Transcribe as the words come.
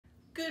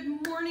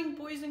Good morning,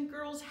 boys and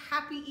girls.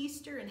 Happy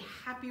Easter and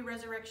happy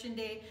Resurrection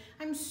Day.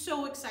 I'm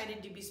so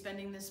excited to be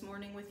spending this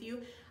morning with you.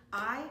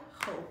 I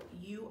hope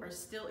you are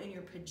still in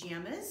your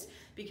pajamas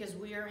because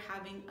we are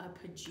having a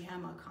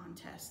pajama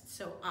contest.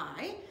 So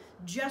I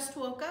just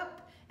woke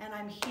up and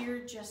I'm here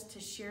just to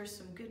share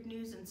some good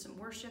news and some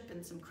worship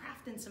and some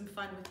craft and some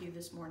fun with you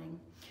this morning.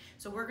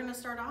 So we're going to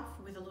start off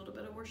with a little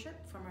bit of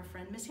worship from our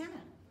friend Miss Hannah.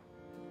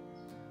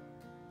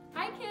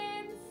 Hi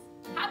kids!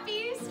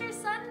 Happy Easter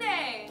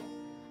Sunday!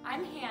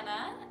 I'm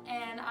Hannah,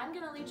 and I'm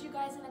going to lead you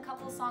guys in a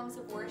couple songs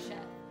of worship.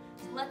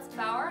 So let's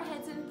bow our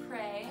heads and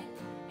pray,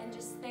 and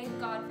just thank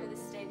God for this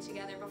day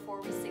together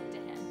before we sing to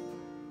Him.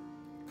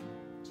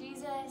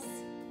 Jesus,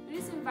 we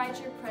just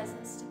invite your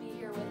presence to be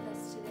here with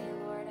us today,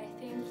 Lord. I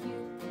thank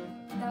you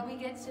that we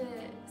get to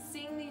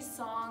sing these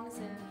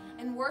songs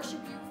and worship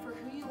you for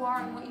who you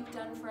are and what you've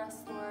done for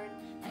us, Lord.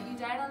 That you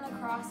died on the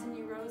cross and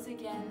you rose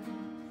again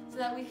so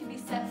that we can be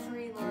set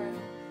free, Lord.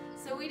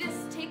 So we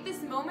just take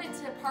this moment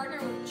to partner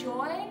with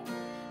joy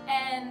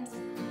and,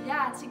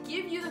 to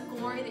give you the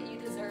glory that you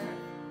deserve.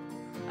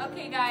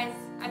 Okay, guys,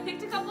 I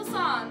picked a couple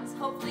songs.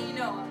 Hopefully you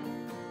know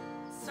them.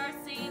 Start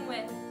singing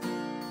with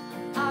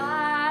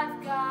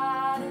I've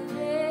got a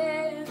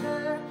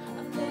river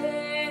of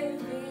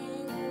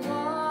living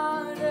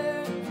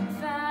water,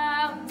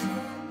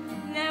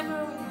 fountain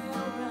never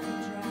will run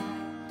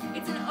dry.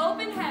 It's an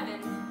open heaven.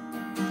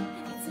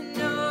 It's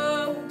an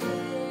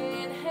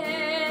open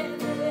heaven.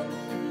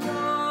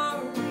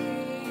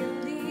 You're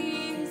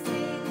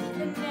releasing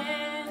and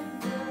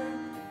never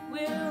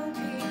will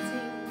be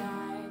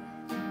denied.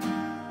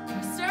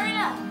 We're stirring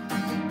up,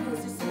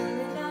 'cause you're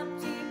stirring up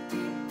deep,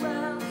 deep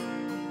wells.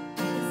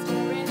 You're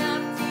stirring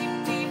up deep,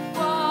 deep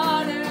water.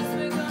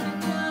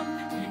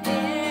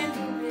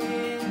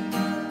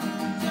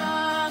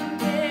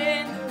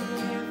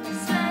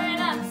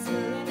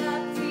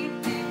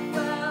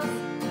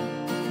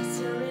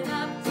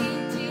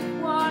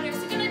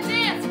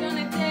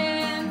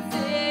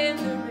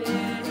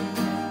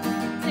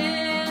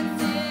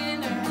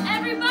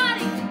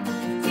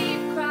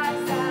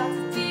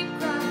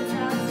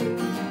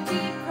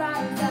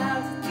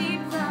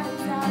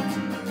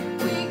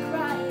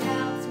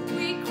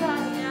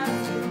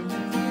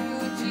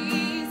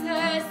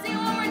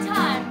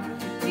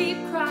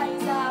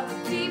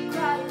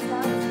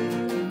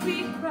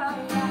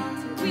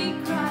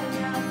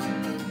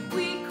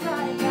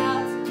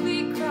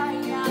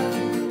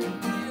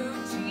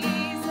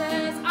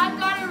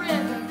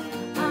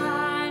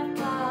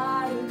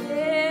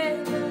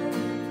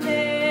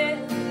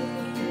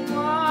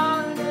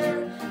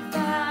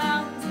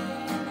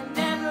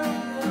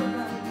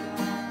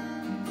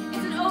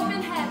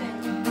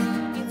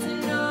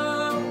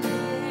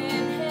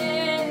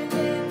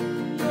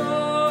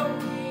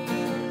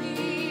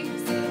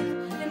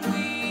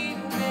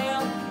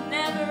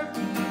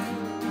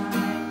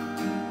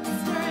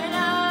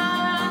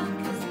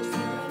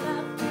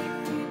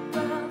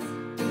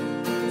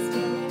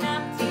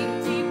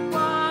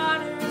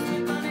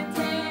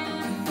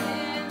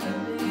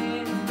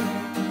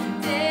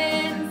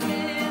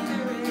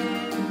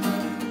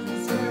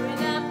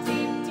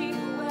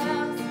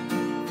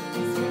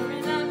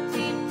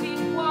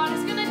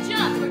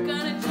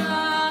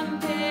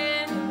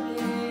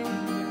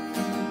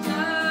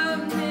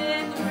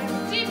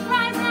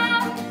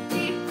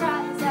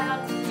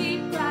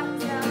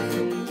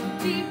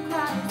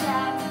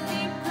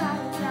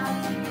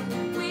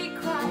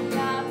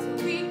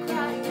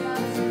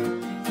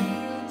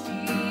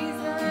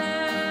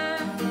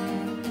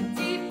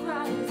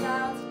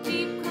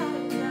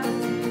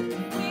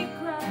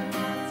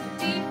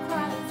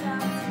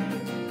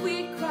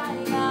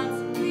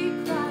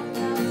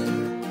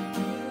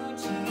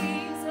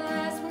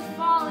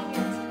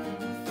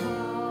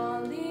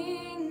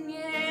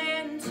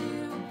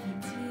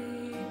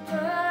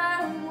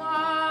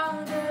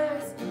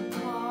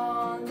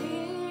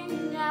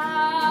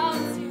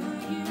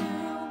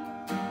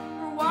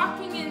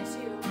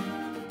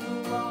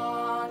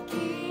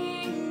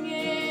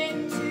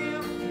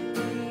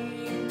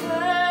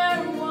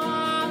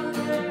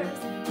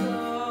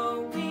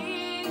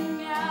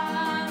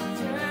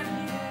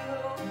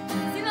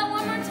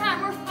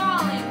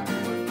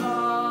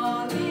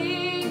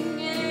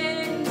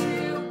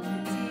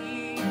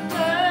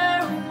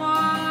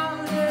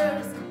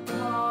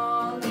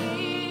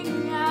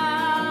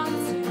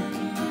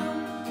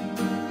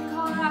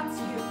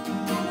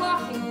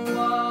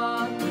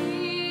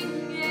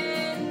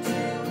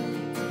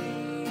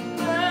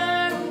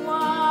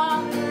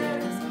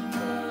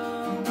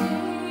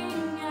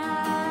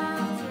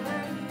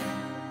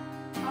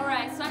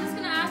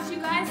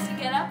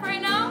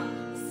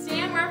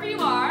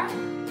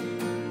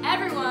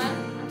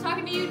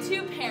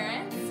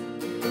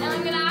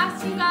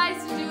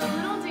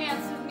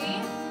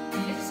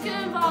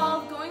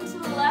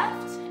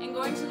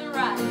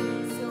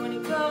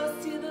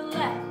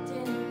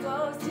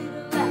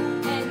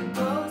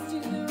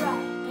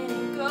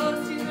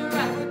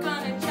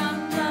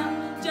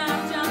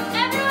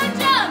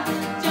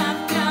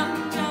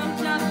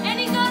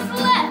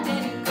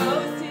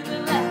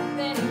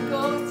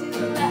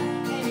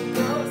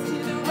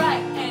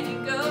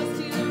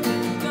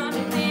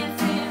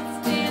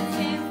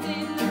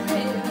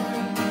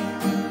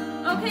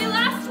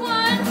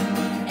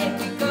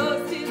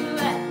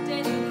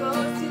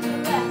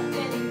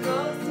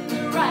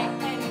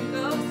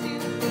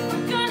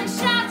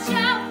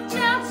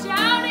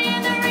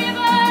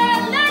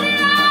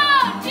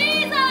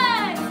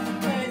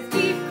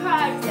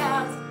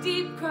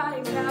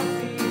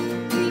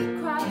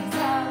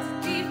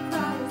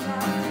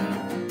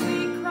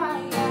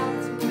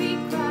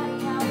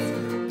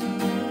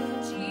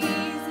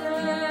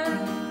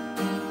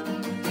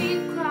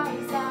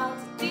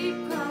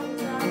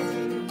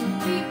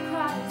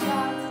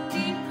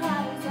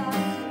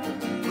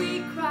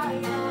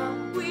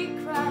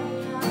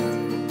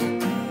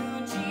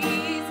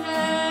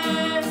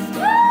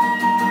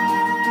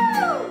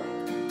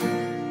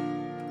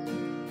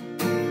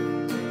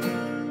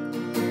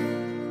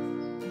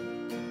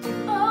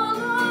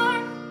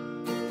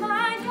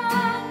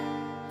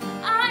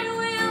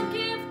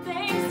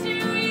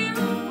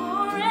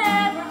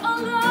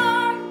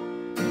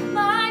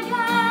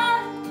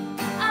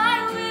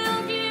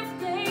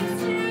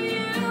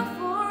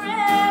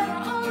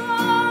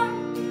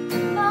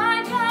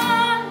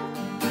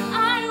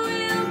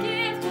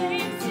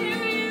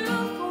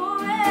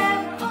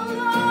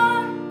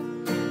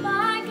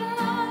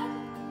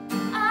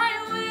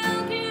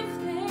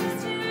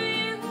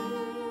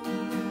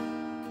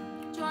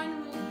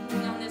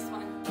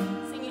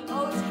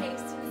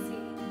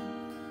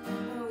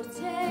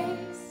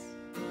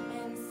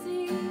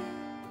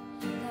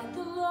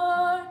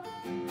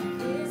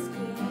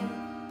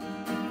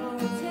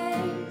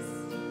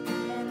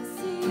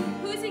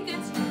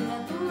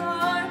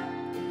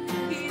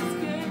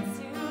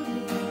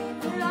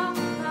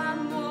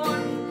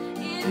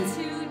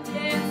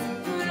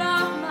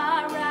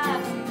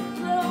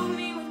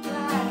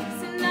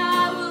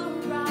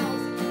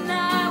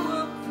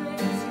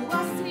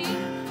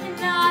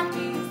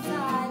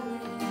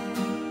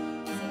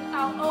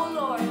 oh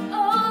Lord,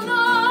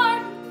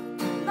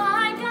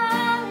 my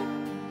God,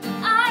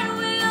 I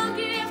will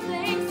give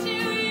thanks to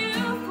you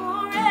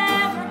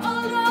forever.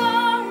 Oh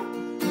Lord,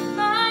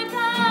 my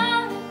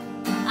God,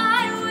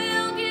 I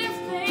will give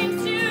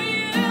thanks to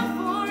you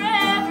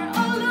forever.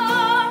 Oh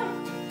Lord,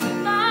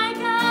 my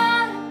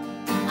God,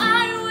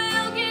 I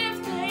will give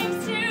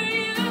thanks to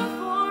you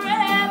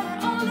forever.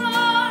 Oh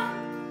Lord,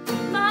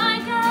 my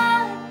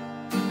God,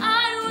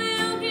 I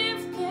will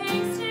give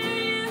thanks to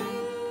you.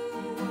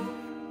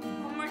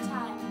 One more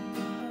time.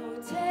 Oh,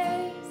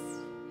 taste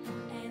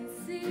and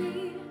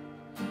see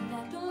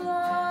that the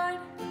Lord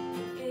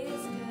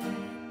is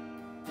good.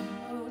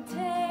 Oh,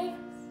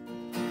 taste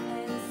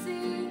and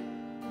see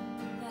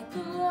that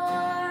the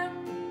Lord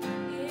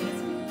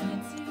is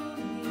good to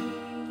me.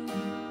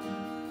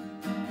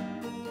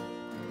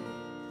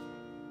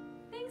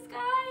 Thanks,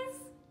 guys.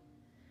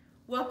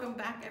 Welcome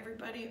back,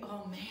 everybody.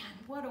 Oh man,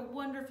 what a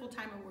wonderful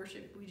time of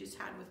worship we just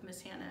had with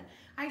Miss Hannah.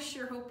 I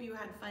sure hope you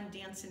had fun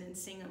dancing and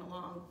singing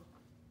along.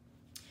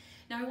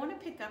 Now I want to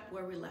pick up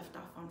where we left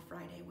off on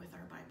Friday with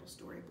our Bible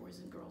story, boys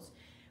and girls.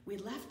 We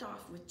left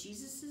off with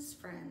Jesus's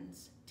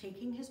friends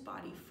taking his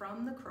body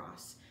from the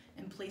cross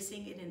and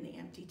placing it in the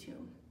empty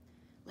tomb.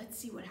 Let's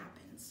see what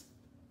happens.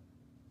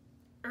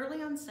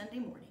 Early on Sunday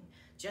morning,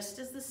 just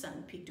as the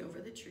sun peeked over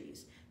the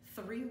trees,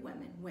 3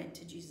 women went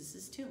to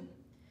Jesus's tomb.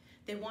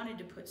 They wanted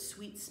to put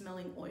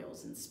sweet-smelling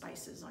oils and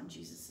spices on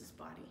Jesus's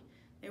body.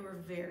 They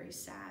were very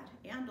sad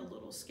and a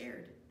little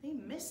scared. They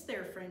missed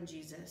their friend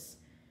Jesus.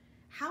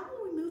 "How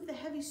will we move the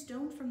heavy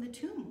stone from the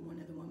tomb?"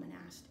 one of the women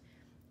asked.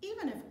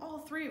 "Even if all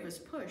 3 of us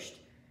pushed,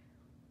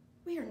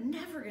 we are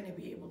never going to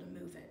be able to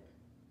move it."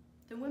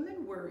 The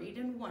women worried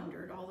and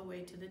wondered all the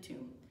way to the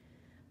tomb.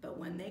 But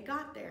when they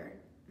got there,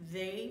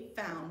 they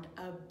found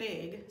a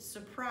big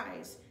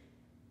surprise.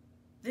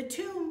 The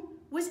tomb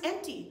was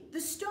empty. The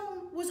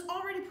stone was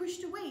already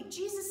pushed away.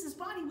 Jesus'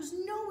 body was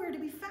nowhere to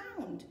be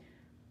found.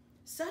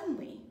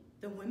 Suddenly,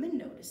 the women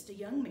noticed a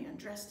young man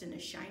dressed in a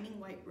shining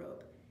white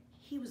robe.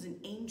 He was an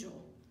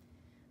angel.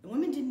 The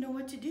women didn't know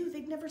what to do.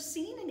 They'd never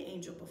seen an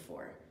angel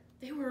before.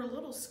 They were a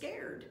little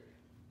scared.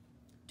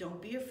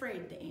 "Don't be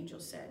afraid," the angel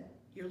said.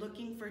 "You're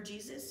looking for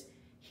Jesus?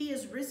 He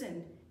is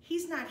risen.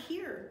 He's not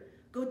here.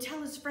 Go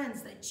tell his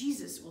friends that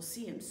Jesus will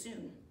see him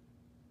soon."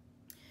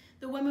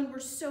 The women were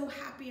so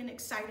happy and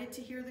excited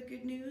to hear the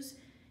good news.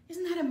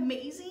 Isn't that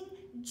amazing?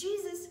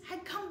 Jesus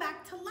had come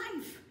back to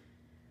life.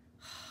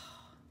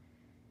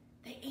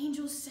 The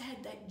angel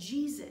said that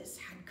Jesus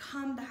had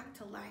come back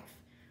to life.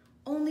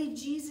 Only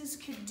Jesus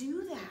could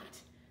do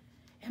that.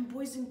 And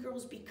boys and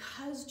girls,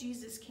 because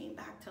Jesus came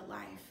back to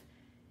life,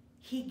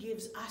 he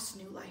gives us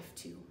new life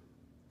too.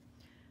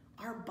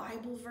 Our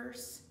Bible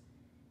verse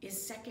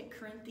is 2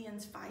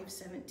 Corinthians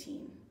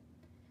 5:17.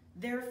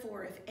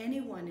 "Therefore, if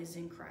anyone is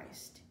in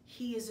Christ,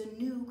 he is a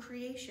new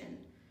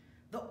creation.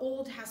 The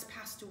old has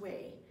passed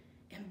away,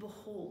 and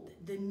behold,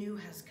 the new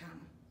has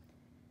come."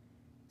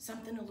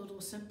 Something a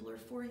little simpler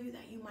for you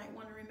that you might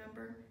want to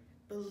remember.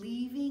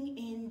 Believing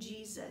in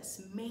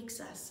Jesus makes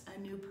us a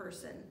new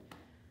person.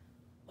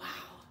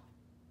 Wow,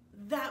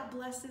 that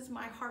blesses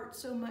my heart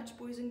so much,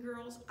 boys and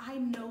girls. I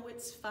know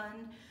it's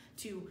fun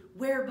to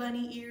wear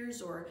bunny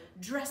ears or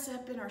dress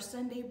up in our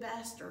Sunday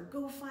best or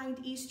go find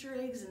Easter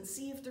eggs and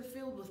see if they're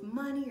filled with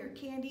money or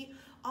candy.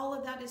 All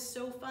of that is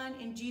so fun,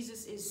 and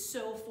Jesus is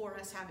so for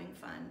us having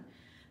fun.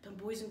 But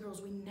boys and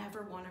girls, we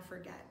never want to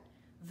forget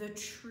the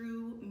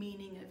true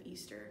meaning of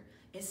Easter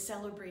is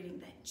celebrating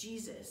that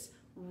Jesus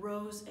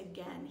rose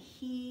again.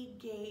 He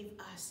gave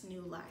us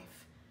new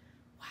life.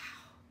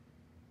 Wow.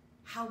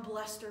 How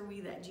blessed are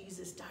we that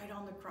Jesus died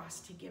on the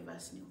cross to give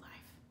us new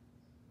life.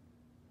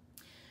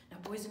 Now,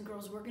 boys and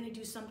girls, we're going to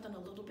do something a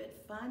little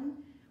bit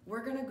fun.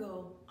 We're going to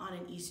go on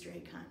an Easter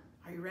egg hunt.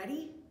 Are you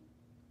ready?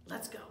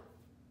 Let's go.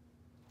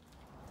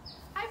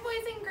 Hi,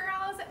 boys and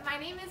girls. My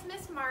name is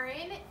Miss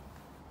Marin.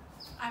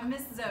 I'm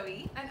Miss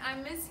Zoe. And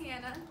I'm Miss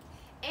Hannah.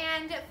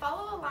 And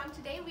follow along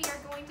today. We are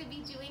going to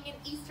be doing an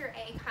Easter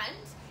egg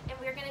hunt, and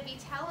we're going to be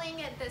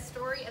telling the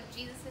story of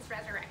Jesus'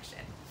 resurrection.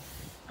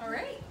 All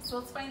right, so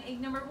let's find egg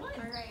number 1.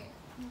 All right.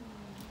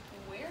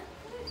 Where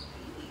could it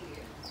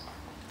be?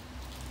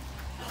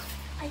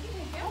 I think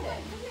I found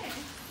it. Goodness.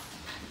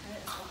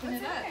 Open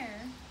it up.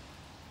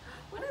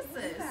 What is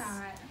this?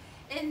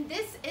 And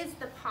this is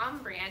the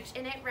palm branch,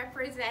 and it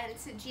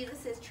represents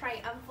Jesus'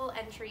 triumphal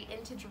entry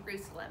into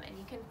Jerusalem. And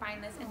you can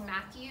find this in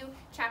Matthew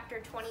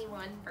chapter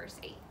 21, verse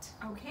 8.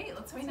 Okay,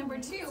 let's find number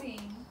 2. All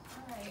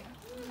right.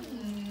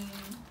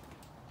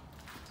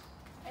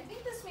 I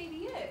think this may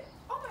be it.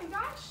 Oh my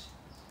gosh.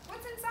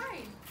 What's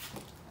inside?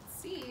 Let's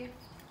see.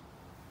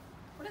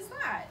 What is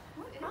that?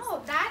 What is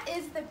Oh, that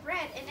is the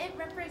bread, and it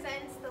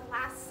represents the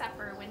Last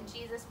Supper when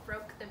Jesus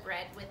broke the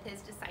bread with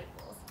his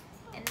disciples.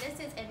 And this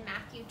is in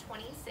Matthew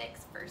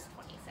 26, verse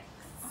 26.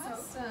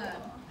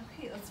 Awesome.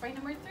 Okay, let's find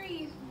number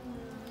 3.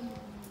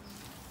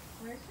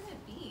 Where could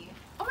it be?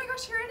 Oh my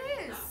gosh, here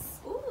it is.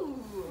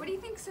 Ooh. What do you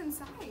think's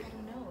inside? I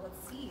don't know.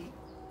 Let's see.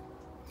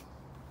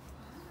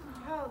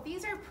 Oh,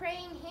 these are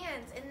praying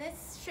hands, and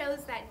this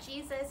shows that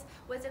Jesus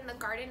was in the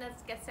Garden of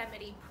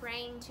Gethsemane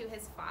praying to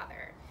his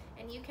Father.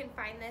 And you can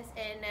find this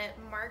in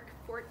Mark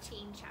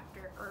 14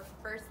 chapter, or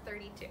verse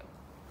 32.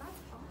 That's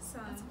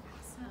awesome. That's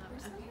awesome.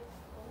 Where's Okay. number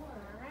 4? All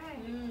right.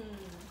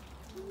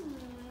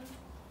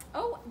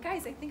 Oh,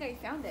 guys, I think I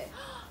found it.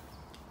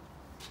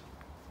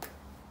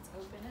 Let's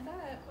open it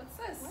up. What's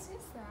this? What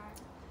is that?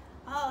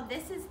 Oh,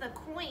 this is the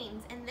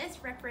coins, and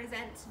this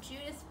represents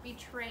Judas'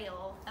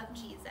 betrayal of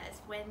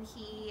Jesus when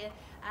he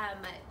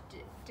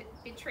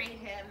betrayed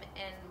him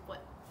and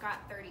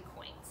got 30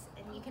 coins.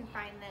 And you can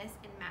find this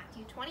in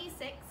Matthew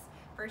 26,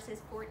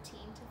 verses 14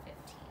 to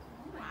 15.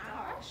 Oh my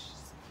gosh.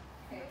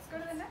 Okay, let's go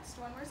to the next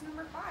one. Where's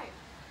number 5?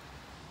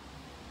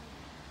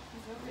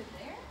 He's over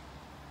there?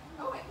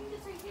 Oh, I think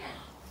it's right here.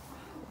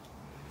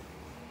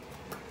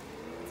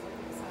 Let's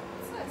open this up.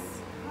 What's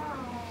this?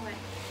 Oh,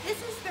 this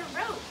is the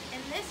rope,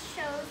 and this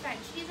shows that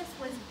Jesus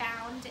was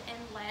bound and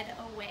led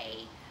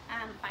away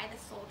by the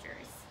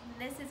soldiers. And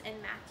this is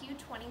in Matthew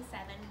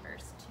 27,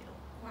 verse 2.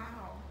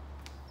 Wow.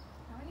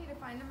 Now I need to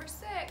find number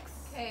 6.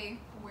 Okay,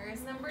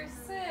 where's number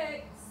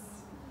 6?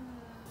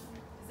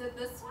 Is it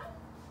this one?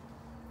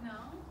 No.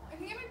 I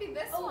think it might be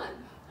this Oh,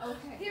 one.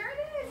 Okay. Here it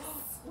is.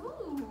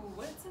 Ooh,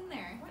 what's in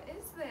there? What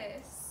is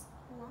this?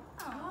 Wow.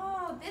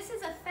 Oh, this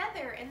is a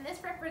feather, and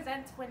this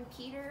represents when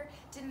Peter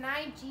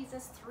denied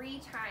Jesus 3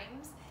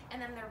 times,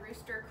 and then the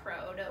rooster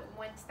crowed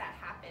once that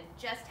happened,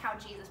 just how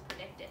Jesus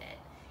predicted it.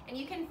 And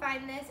you can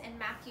find this in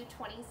Matthew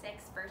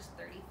 26, verse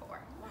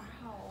 34.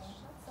 Wow.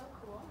 That's so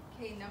cool.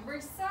 Okay,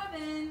 number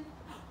 7.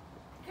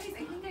 Guys,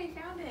 I think I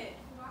found it.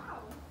 Wow.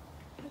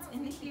 What's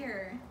in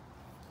here?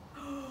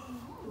 Ooh.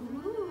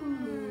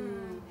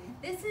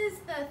 This is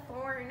the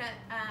thorns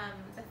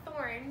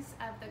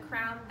of the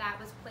crown that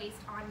was placed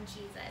on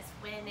Jesus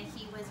when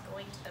he was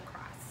going to the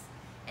cross.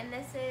 And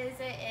this is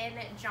in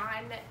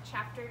John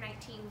chapter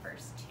 19,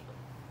 verse 2.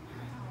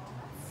 Wow.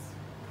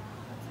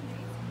 That's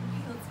amazing.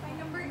 Okay, let's find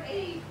number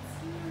 8.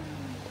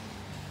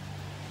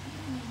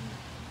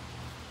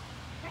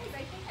 Guys,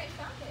 I think I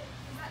found it.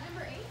 Is that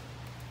number 8?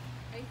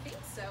 I think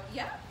so.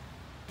 Yeah.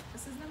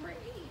 This is number 8.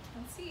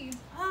 Let's see.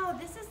 Oh,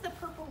 this is the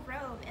purple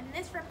robe, and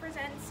this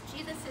represents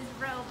Jesus'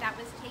 robe that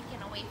was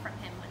taken away from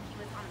him when he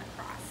was on the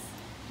cross.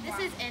 This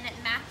Wow. is in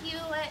Matthew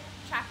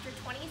chapter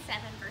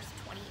 27, verse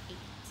 28.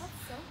 That's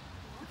so cool.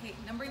 Okay,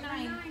 number 9.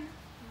 Number 9.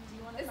 Do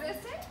you want Is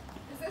this it?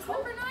 Is this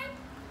number 9?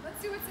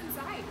 Let's see what's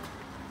inside.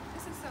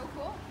 This is so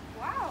cool.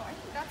 Wow, I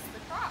think that's the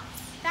cross.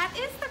 That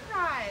is the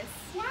cross.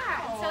 Yeah.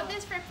 Wow. So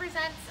this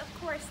represents, of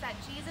course, that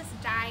Jesus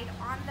died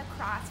on the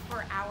cross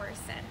for our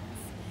sins.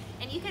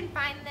 And you can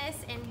find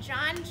this in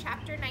John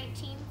chapter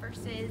 19,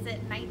 verses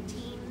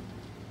 17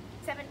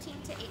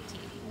 to 18.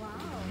 Wow.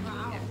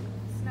 Wow.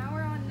 So now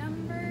we're on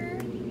number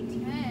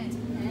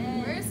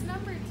 10. Where's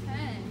number 10?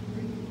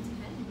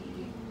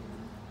 10B.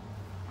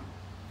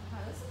 Wow,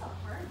 this is a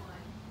hard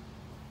one.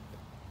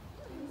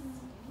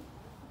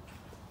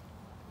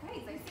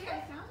 Guys, I think I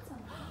found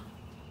something.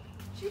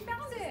 She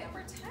found it.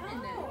 Number 10. Oh,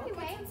 Hey,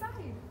 okay. what's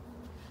inside?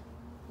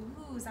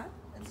 Ooh, is that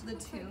the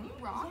tomb?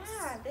 Rocks.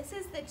 Yeah, this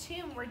is the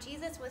tomb where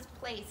Jesus was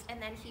placed and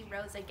then he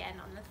rose again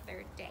on the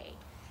 3rd day.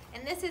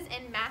 And this is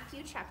in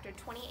Matthew chapter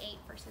 28,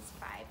 verses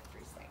 5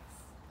 through 6.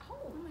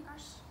 Oh my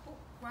gosh. Oh,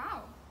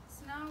 wow.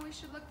 So now we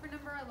should look for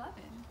number 11.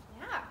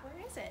 Yeah,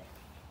 where is it?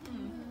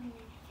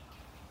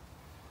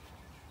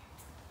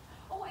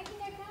 Oh, I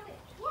think I found it.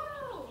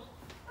 Whoa!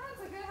 That's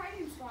a good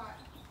hiding spot.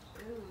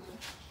 Ooh.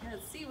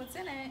 Let's see what's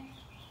in it.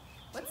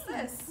 What's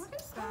this? What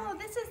is Oh, that?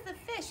 this is the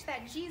fish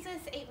that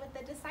Jesus ate with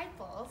the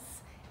disciples.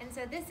 And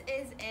so this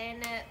is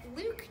in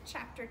Luke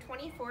chapter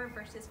 24,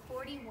 verses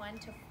 41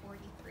 to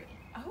 43.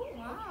 Oh,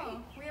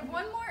 Wow. We have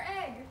one more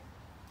egg.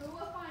 Who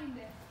will find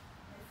it?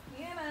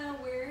 Hannah,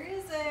 where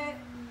is it?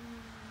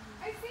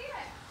 I see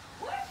it.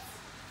 What?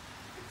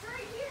 It's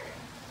right here.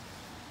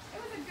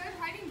 It was a good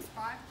hiding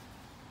spot.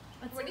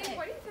 What do you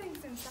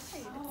think's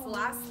inside? It's the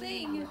last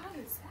thing. What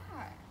is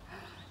that?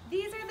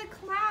 These are the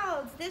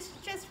clouds. This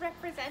just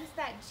represents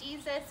that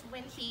Jesus,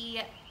 when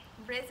he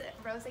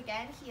rose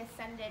again, he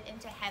ascended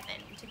into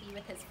heaven to be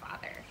with his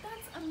Father.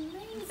 That's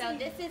amazing. So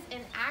this is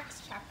in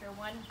Acts chapter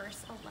 1,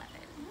 verse 11.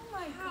 Oh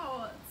my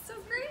Wow, it's so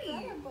great.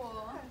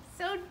 Incredible.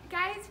 So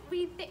guys,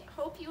 we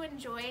hope you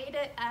enjoyed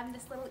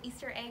this little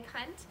Easter egg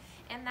hunt,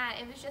 and that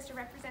it was just a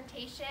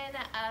representation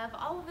of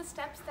all of the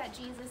steps that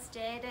Jesus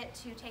did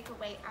to take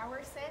away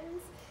our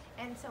sins,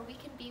 and so we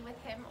can be with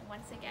him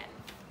once again.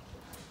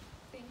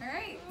 All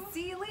right,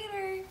 see you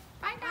later.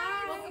 Bye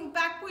guys! Welcome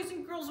back, boys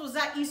and girls. Was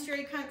that Easter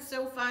egg hunt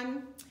so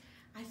fun?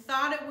 I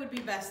thought it would be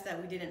best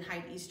that we didn't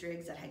hide Easter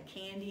eggs that had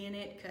candy in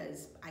it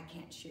because I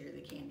can't share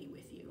the candy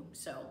with you.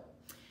 So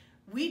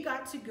we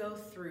got to go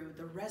through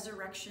the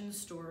resurrection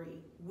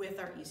story with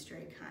our Easter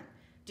egg hunt.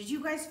 Did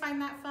you guys find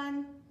that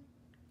fun?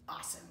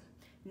 Awesome.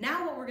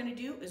 Now what we're gonna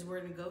do is we're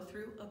gonna go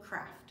through a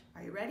craft.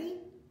 Are you ready?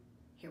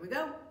 Here we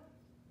go.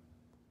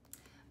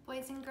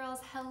 Boys and girls,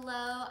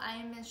 hello. I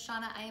am Miss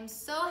Shauna. I am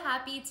so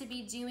happy to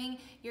be doing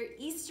your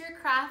Easter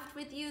craft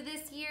with you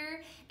this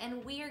year,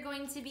 and we are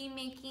going to be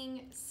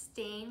making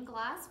stained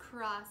glass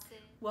crosses.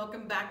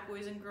 Welcome back,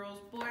 boys and girls.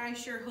 Boy, I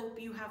sure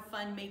hope you have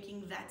fun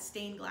making that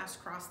stained glass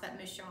cross that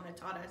Miss Shauna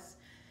taught us.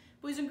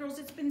 Boys and girls,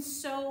 it's been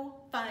so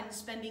fun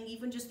spending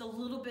even just a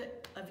little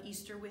bit of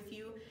Easter with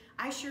you.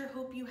 I sure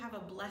hope you have a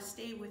blessed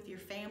day with your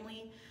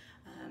family.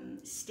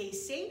 Stay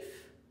safe,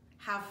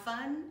 have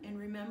fun, and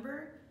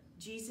remember,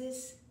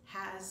 Jesus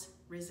has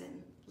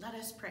risen. Let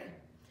us pray.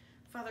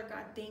 Father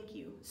God, thank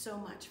you so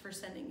much for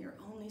sending your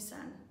only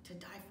Son to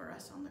die for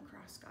us on the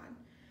cross, God.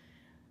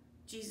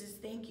 Jesus,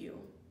 thank you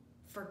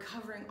for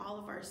covering all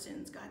of our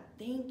sins, God.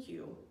 Thank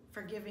you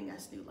for giving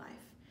us new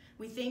life.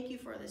 We thank you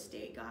for this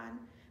day, God.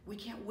 We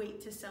can't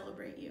wait to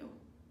celebrate you.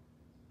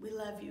 We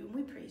love you and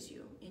we praise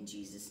you. In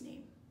Jesus'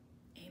 name,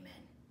 amen.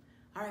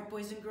 All right,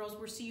 boys and girls,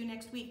 we'll see you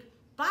next week.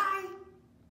 Bye.